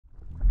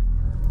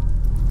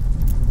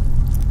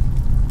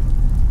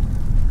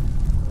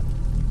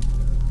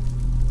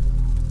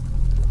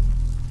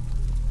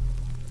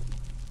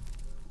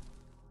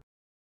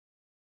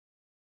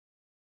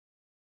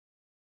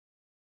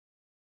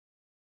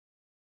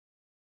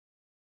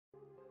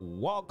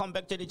Welcome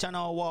back to the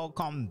channel.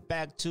 Welcome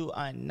back to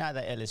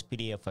another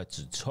LSPDFR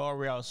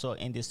tutorial. So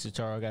in this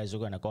tutorial, guys,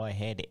 we're gonna go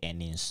ahead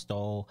and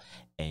install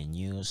a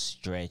new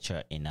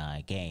stretcher in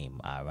our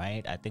game. All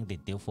right, I think the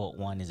default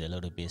one is a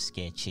little bit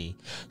sketchy,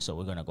 so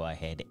we're gonna go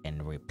ahead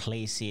and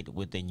replace it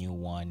with the new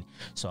one.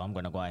 So I'm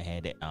gonna go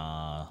ahead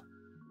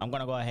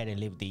and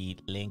leave the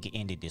link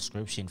in the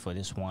description for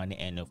this one,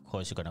 and of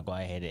course you're gonna go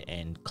ahead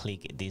and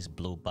click this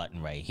blue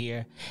button right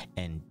here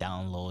and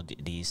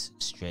download this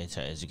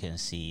stretcher. As you can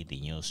see, the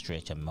new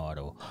stretcher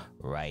model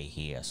right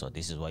here. So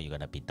this is what you're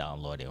gonna be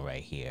downloading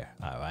right here.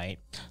 All right,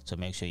 so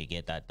make sure you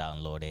get that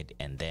downloaded,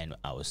 and then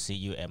I will see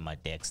you at my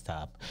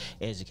desktop.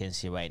 As you can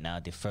see right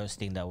now, the first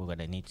thing that we're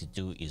gonna need to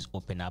do is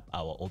open up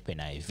our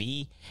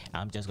OpenIV.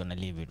 I'm just gonna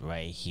leave it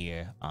right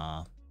here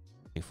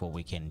before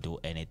we can do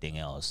anything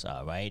else.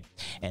 All right,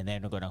 and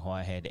then we're gonna go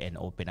ahead and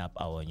open up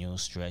our new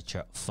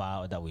stretcher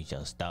file that we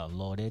just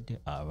downloaded.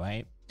 All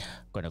right, I'm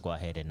gonna go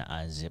ahead and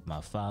unzip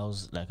my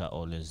files like I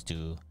always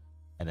do,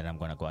 and then I'm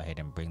gonna go ahead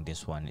and bring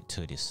this one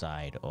to the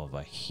side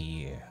over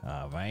here.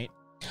 All right,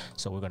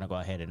 so we're gonna go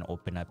ahead and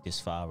open up this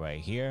file right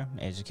here.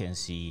 As you can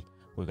see,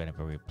 we're gonna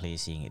be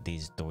replacing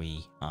these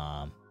three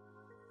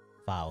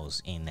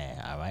files in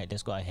there. All right,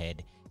 let's go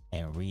ahead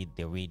and read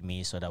the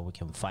readme so that we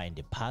can find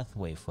the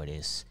pathway for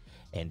this,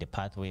 and the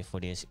pathway for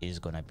this is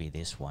gonna be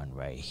this one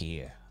right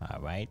here.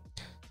 All right,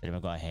 so let me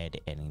go ahead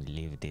and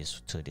leave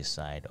this to the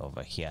side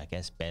over here. I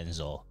guess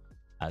Benzo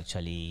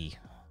actually,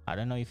 I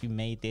don't know if he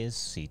made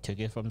this, he took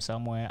it from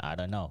somewhere, I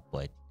don't know,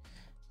 but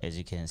as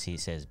you can see, it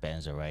says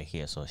Benzo right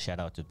here. So shout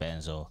out to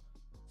Benzo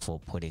for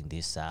putting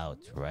this out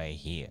right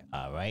here.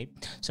 All right,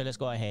 so let's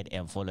go ahead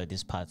and follow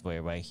this pathway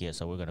right here.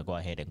 So we're gonna go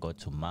ahead and go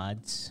to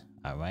mods.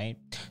 All right,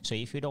 so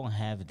if you don't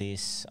have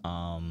this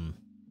on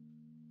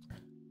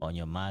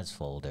your mods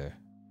folder,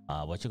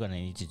 what you're gonna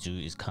need to do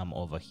is come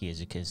over here. As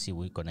you can see,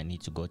 we're gonna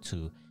need to go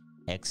to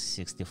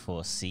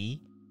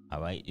x64c.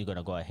 All right, you're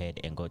gonna go ahead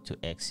and go to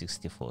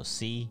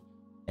x64c,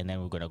 and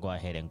then we're gonna go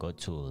ahead and go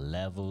to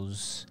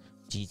levels,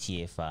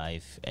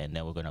 GTA5, and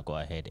then we're gonna go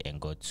ahead and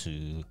go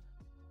to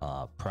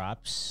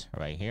props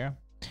right here,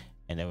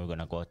 and then we're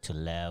gonna go to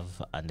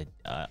lev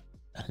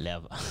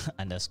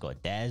underscore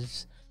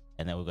devs,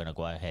 and then we're gonna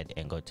go ahead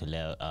and go to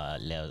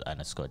lev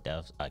underscore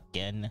devs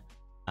again.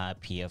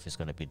 RPF is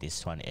going to be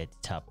this one at the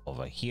top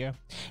over here,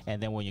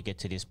 and then when you get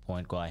to this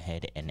point, go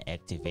ahead and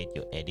activate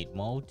your edit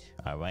mode.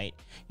 All right,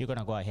 you're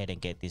gonna go ahead and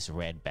get this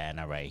red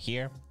banner right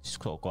here. Just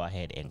go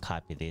ahead and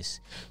copy this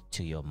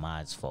to your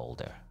mods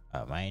folder.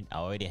 All right, I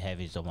already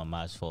have it on my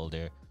mods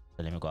folder,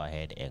 so let me go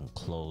ahead and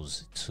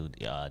close to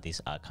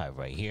this archive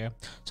right here.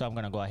 So I'm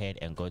gonna go ahead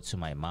and go to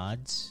my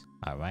mods.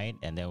 All right,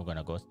 and then we're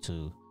gonna go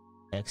to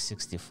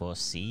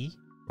x64c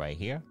right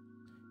here,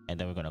 and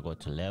then we're gonna go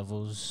to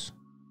levels,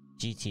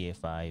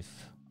 GTA5,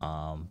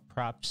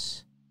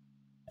 props,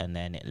 and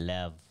then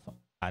lev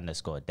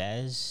underscore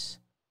des,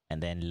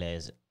 and then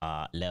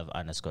lev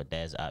underscore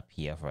des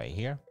RPF right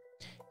here.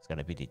 It's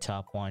gonna be the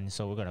top one.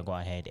 So we're gonna go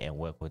ahead and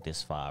work with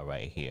this file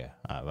right here.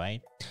 All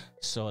right,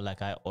 so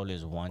like I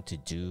always want to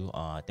do,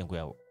 I think we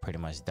are pretty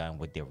much done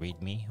with the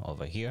readme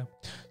over here.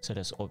 So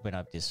let's open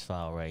up this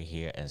file right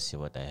here and see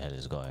what the hell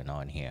is going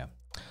on here.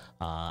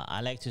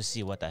 I like to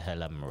see what the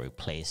hell I'm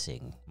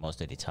replacing.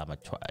 Most of the time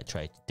I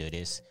try to do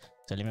this.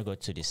 So let me go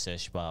to the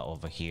search bar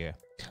over here.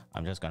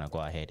 I'm just gonna go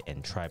ahead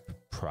and type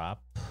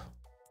prop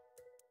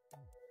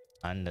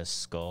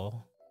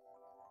underscore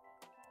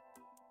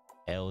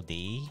ld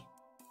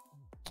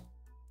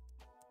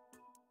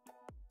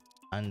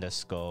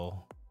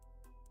underscore,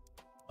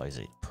 or is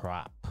it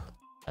prop?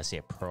 I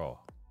say pro.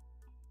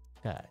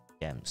 God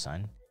damn,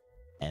 son.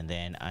 And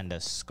then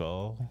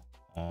underscore,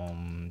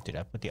 did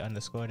I put the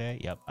underscore there?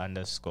 Yep,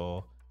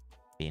 underscore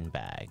bin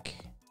bag,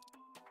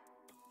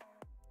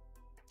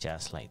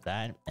 just like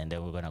that. And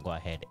then we're gonna go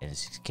ahead, and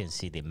you can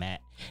see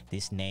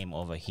this name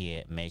over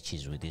here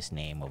matches with this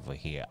name over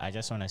here. I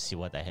just want to see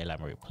what the hell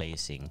I'm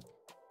replacing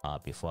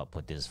before I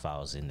put these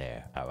files in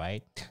there. All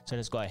right, so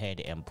let's go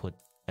ahead and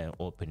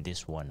open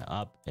this one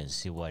up and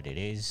see what it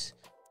is.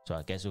 So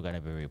I guess we're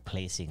gonna be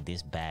replacing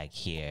this bag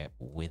here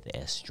with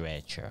a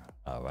stretcher.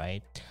 All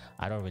right,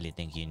 I don't really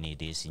think you need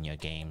this in your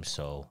game,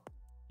 so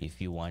if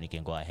you want, you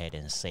can go ahead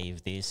and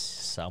save this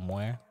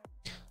somewhere,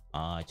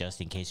 just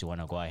in case you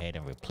want to go ahead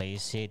and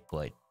replace it.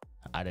 But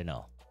I don't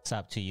know, it's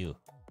up to you.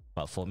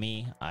 But for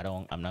me, I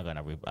don't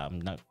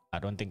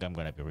think I'm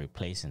gonna be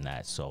replacing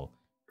that. So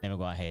let me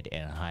go ahead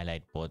and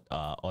highlight both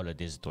all of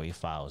these three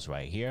files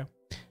right here,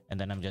 and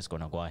then I'm just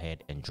gonna go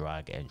ahead and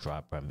drag and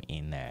drop them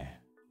in there.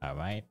 All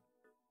right,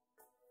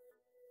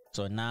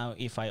 so now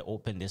if I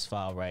open this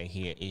file right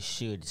here, it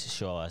should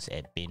show us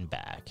a bin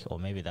bag, or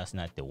maybe that's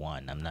not the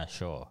one, I'm not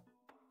sure.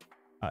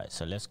 All right,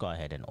 so let's go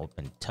ahead and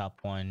open the top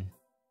one.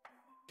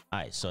 All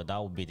right, so that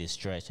will be the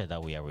stretcher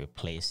that we are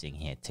replacing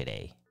here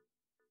today.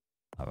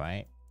 All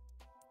right,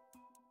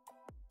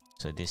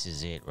 so this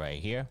is it right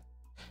here.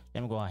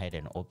 Let me go ahead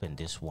and open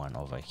this one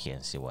over here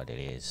and see what it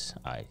is.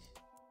 All right,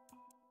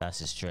 that's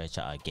the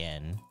stretcher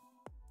again.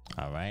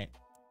 All right,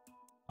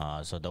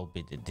 so that will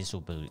be this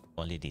will be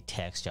only the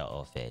texture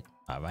of it.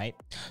 All right,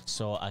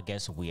 so I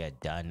guess we are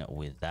done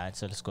with that.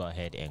 So let's go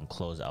ahead and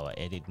close our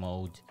edit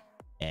mode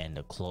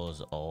and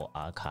close all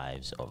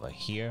archives over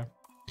here,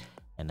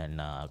 and then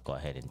go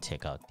ahead and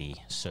take out the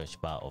search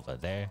bar over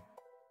there.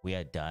 We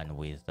are done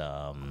with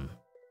that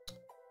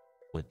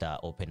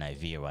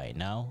OpenIV right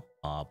now.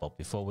 But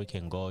before we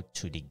can go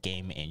to the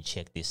game and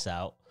check this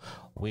out,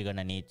 we're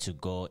gonna need to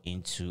go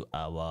into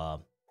our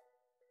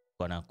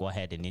go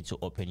ahead and need to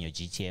open your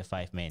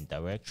GTA5 main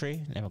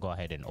directory. Let me go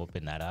ahead and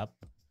open that up.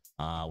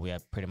 We are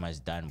pretty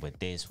much done with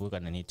this. We're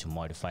gonna need to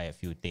modify a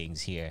few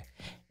things here,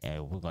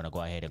 and we're gonna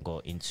go ahead and go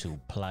into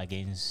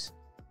plugins,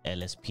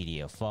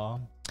 LSPDFR,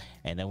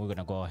 and then we're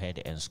gonna go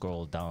ahead and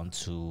scroll down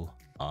to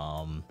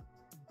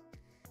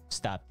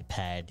stop the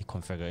pad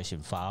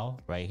configuration file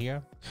right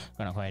here. I'm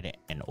gonna go ahead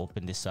and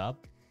open this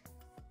up,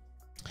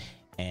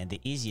 and the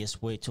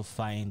easiest way to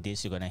find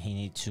this, you're gonna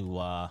need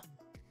to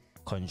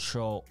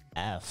Control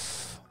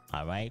F.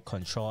 All right,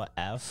 Control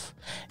F,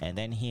 and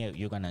then here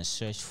you're gonna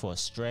search for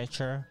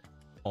stretcher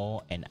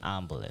or an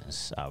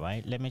ambulance. All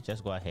right, let me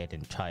just go ahead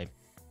and type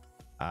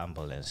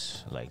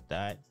ambulance like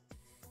that,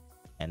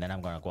 and then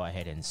I'm gonna go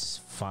ahead and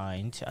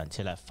find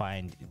until I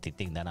find the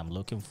thing that I'm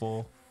looking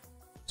for.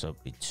 So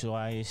be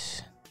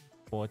twice,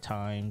 4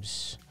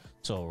 times.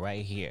 So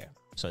right here,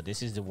 so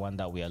this is the one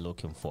that we are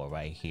looking for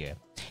right here.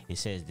 It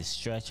says the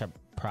stretcher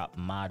prop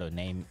model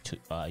name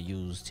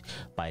used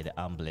by the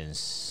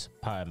ambulance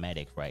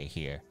paramedic right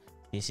here.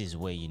 This is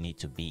where you need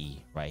to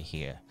be right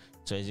here.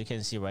 So as you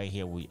can see right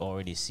here, we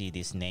already see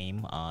this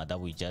name that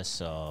we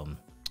just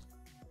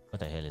what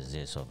the hell is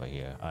this over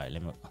here? All right,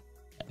 let me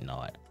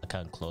I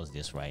can't close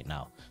this right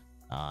now.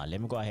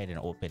 Let me go ahead and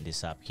open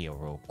this up here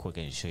real quick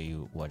and show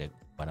you what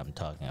I'm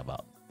talking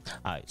about.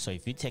 All right, so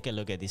if you take a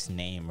look at this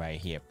name right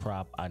here,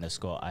 prop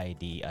underscore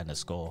ID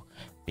underscore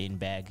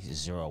beanbag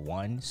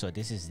 01, so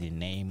this is the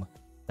name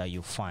that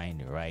you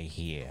find right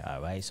here.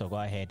 All right, so go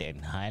ahead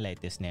and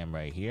highlight this name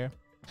right here.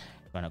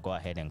 I'm gonna go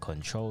ahead and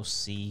Control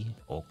C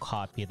or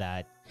copy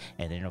that,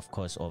 and then of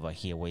course over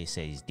here where it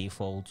says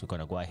default, we're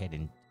gonna go ahead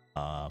and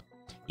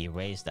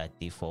erase that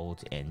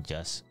default and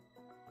just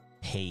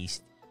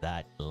paste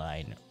that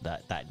line,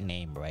 that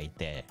name right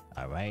there.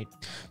 All right,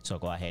 so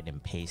go ahead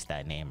and paste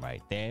that name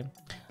right there.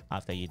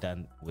 After you're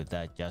done with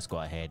that, just go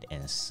ahead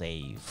and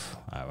save.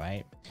 All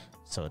right,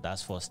 so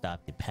that's for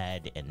stop the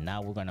pad, and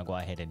now we're gonna go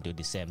ahead and do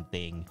the same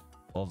thing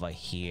over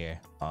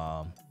here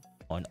on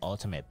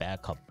ultimate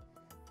backup.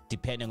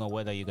 Depending on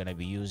whether you're gonna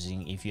be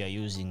using, if you are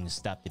using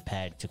stop the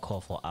pad to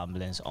call for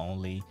ambulance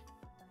only,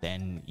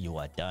 then you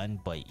are done.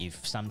 But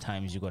if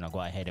sometimes you're gonna go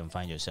ahead and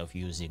find yourself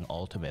using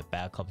ultimate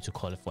backup to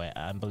call for an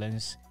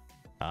ambulance,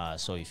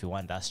 so if you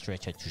want that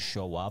stretcher to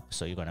show up,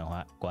 so you're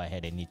gonna go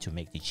ahead and need to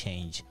make the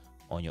change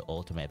on your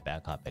ultimate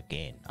backup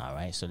again. All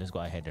right, so let's go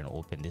ahead and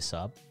open this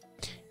up,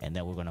 and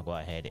then we're gonna go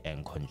ahead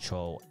and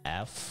Control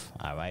F.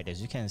 All right, as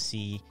you can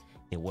see,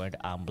 the word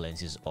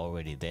ambulance is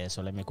already there,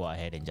 so let me go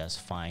ahead and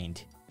just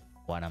find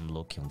what I'm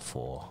looking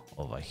for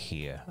over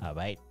here. All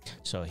right,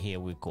 so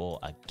here we go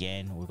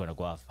again. We're gonna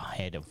go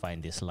ahead and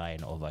find this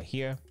line over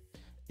here,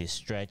 the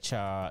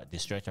stretcher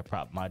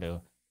prop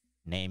model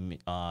name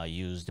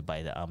used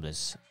by the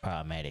ambulance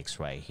paramedics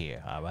right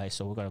here. All right,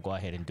 so we're gonna go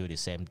ahead and do the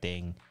same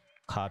thing,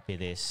 copy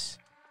this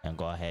and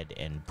go ahead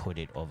and put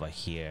it over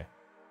here,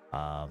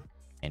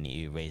 and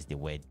erase the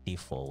word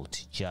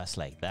default just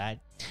like that,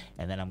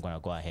 and then I'm gonna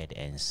go ahead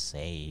and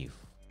save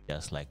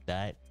just like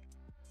that.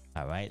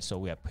 All right, so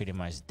we are pretty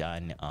much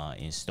done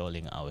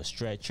installing our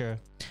stretcher.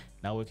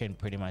 Now we can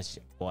pretty much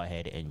go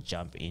ahead and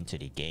jump into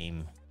the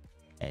game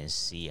and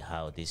see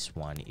how this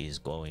one is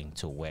going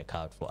to work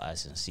out for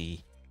us, and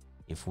see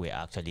if we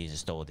actually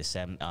install the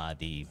same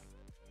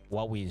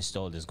what we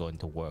installed is going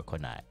to work or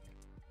not.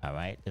 All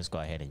right, let's go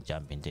ahead and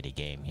jump into the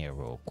game here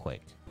real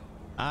quick.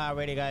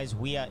 Alrighty guys,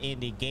 we are in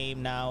the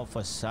game now.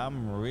 For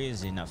some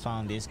reason I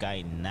found this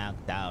guy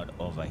knocked out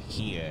over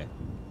here,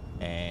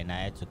 and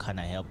I had to kind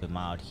of help him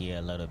out here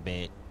a little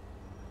bit.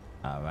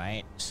 All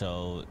right,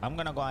 so I'm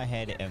gonna go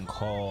ahead and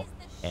call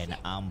an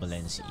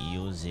ambulance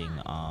using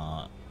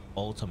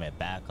ultimate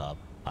backup.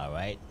 All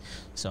right,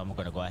 so I'm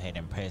gonna go ahead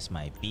and press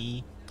my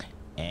B,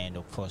 and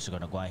of course we're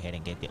gonna go ahead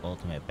and get the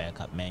ultimate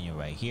backup menu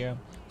right here.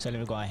 So let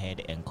me go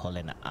ahead and call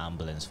an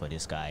ambulance for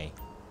this guy.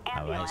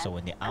 All right, so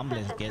when the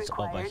ambulance gets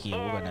over here,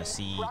 we're gonna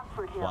see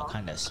what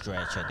kind of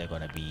stretcher they're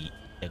gonna be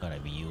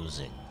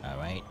using. All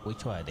right,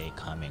 which way are they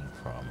coming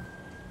from?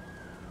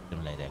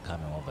 Seems like they're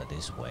coming over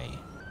this way.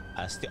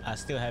 I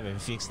still haven't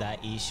fixed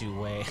that issue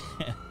where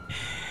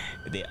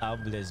the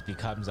ambulance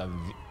becomes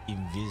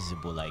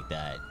invisible like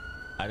that.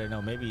 I don't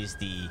know, maybe it's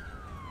the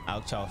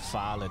actual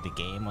file of the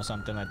game or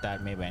something like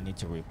that. Maybe I need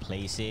to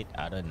replace it,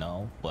 I don't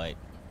know, but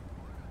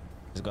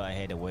let's go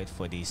ahead and wait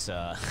for this.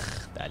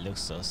 That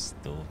looks so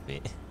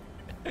stupid.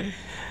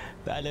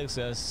 That looks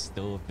so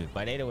stupid.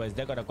 But anyways,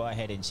 they're gonna go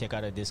ahead and check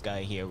out this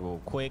guy here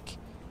real quick,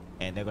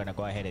 and they're gonna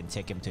go ahead and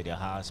take him to the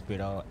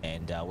hospital,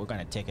 and we're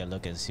gonna take a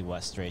look and see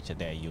what stretcher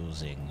they're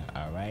using.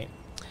 All right,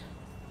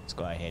 let's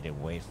go ahead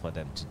and wait for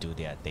them to do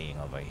their thing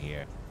over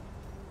here.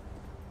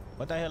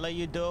 What the hell are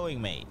you doing,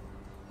 mate?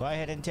 Go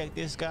ahead and take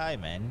this guy,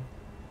 man.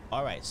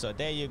 All right, so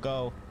there you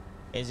go.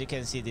 As you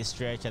can see, the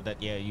stretcher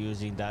that you're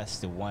using, that's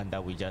the one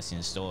that we just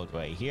installed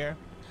right here.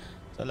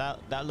 So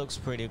that looks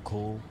pretty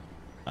cool.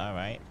 All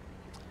right,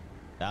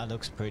 that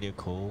looks pretty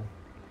cool.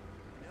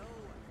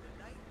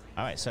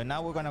 All right, so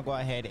now we're gonna go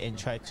ahead and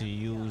try to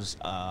use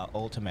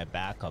ultimate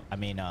backup. I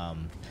mean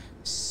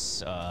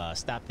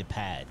stop the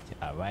pad.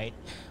 All right,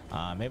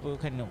 maybe we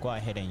can go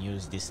ahead and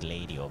use this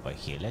lady over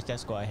here. Let's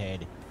just go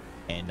ahead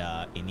and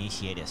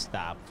initiate a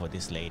stop for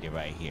this lady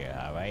right here.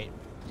 All right.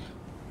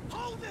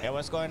 Hey,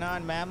 what's going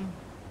on, ma'am?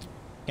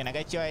 Can I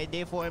get your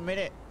ID for a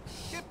minute?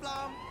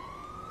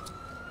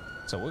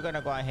 So we're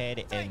gonna go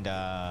ahead and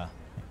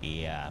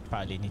yeah,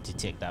 probably need to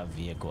take that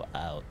vehicle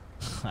out.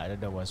 I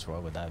don't know what's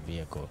wrong with that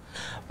vehicle,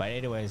 but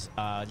anyways,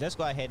 let's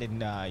go ahead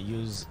and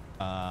use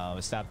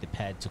stop the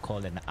pad to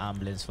call an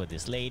ambulance for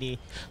this lady.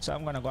 So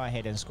I'm gonna go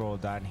ahead and scroll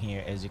down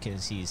here. As you can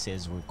see, it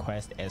says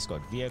request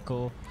escort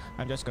vehicle.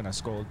 I'm just gonna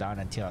scroll down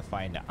until I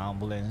find the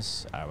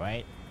ambulance. All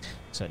right,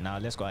 so now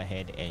let's go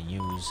ahead and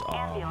use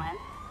ambulance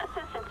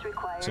assistance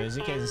required. So as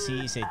you can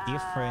see, it's a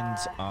different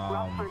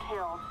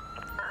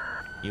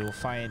you'll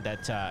find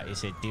that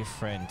it's a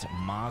different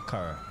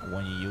marker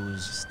when you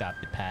use stop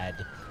the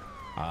pad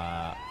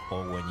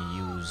or when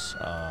you use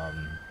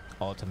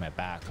ultimate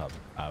backup.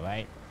 All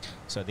right,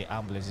 so the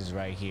ambulance is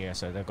right here,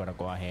 so they're gonna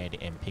go ahead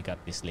and pick up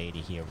this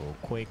lady here real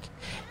quick,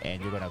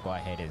 and you're gonna go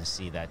ahead and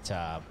see that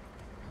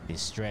the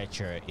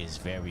stretcher is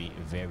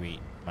very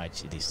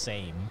much the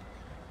same.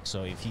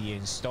 So if you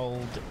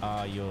installed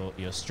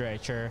your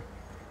stretcher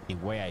the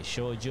way I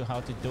showed you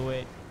how to do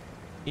it,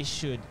 it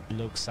should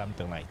look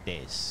something like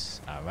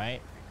this. All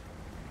right,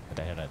 what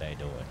the hell are they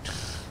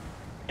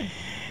doing?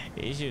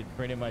 It should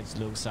pretty much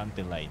look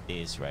something like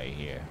this right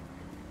here.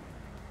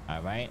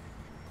 All right,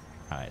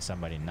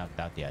 somebody knocked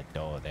out their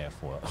door there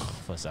for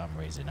some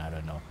reason, I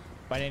don't know.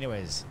 But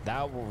anyways,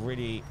 that will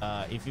really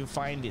if you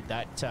find it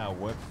that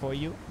work for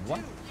you.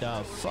 What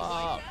the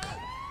fuck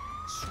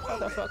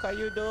are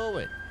you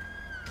doing?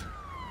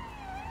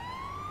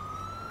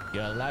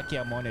 You're lucky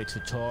I'm on a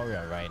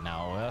tutorial right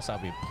now, or else I'll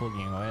be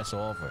pulling your ass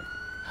over.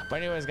 But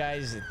anyways,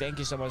 guys, thank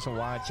you so much for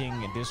watching,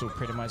 and this will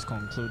pretty much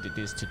conclude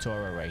this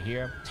tutorial right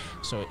here.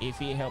 So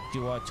if it helped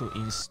you out to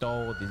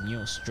install the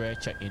new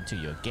stretcher into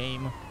your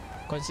game,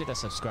 consider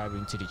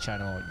subscribing to the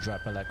channel,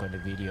 drop a like on the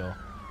video,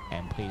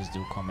 and please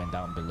do comment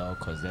down below,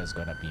 because there's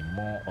gonna be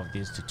more of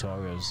these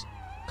tutorials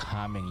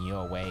coming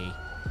your way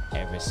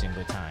every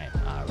single time.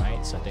 All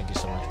right, so thank you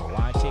so much for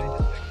watching,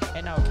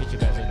 and I'll catch you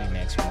guys